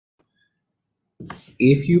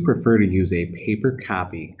If you prefer to use a paper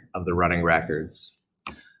copy of the running records,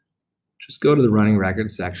 just go to the running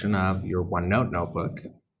records section of your OneNote notebook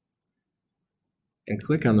and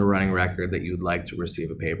click on the running record that you'd like to receive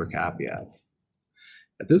a paper copy of.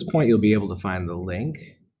 At this point, you'll be able to find the link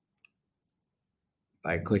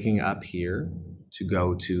by clicking up here to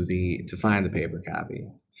go to find the paper copy.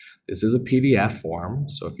 This is a PDF form,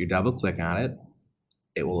 so if you double click on it,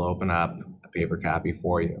 it will open up a paper copy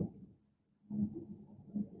for you.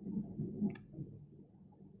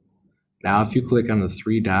 Now, if you click on the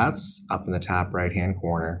three dots up in the top right-hand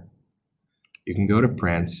corner, you can go to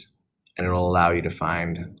print, and it will allow you to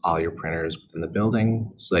find all your printers within the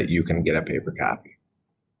building so that you can get a paper copy.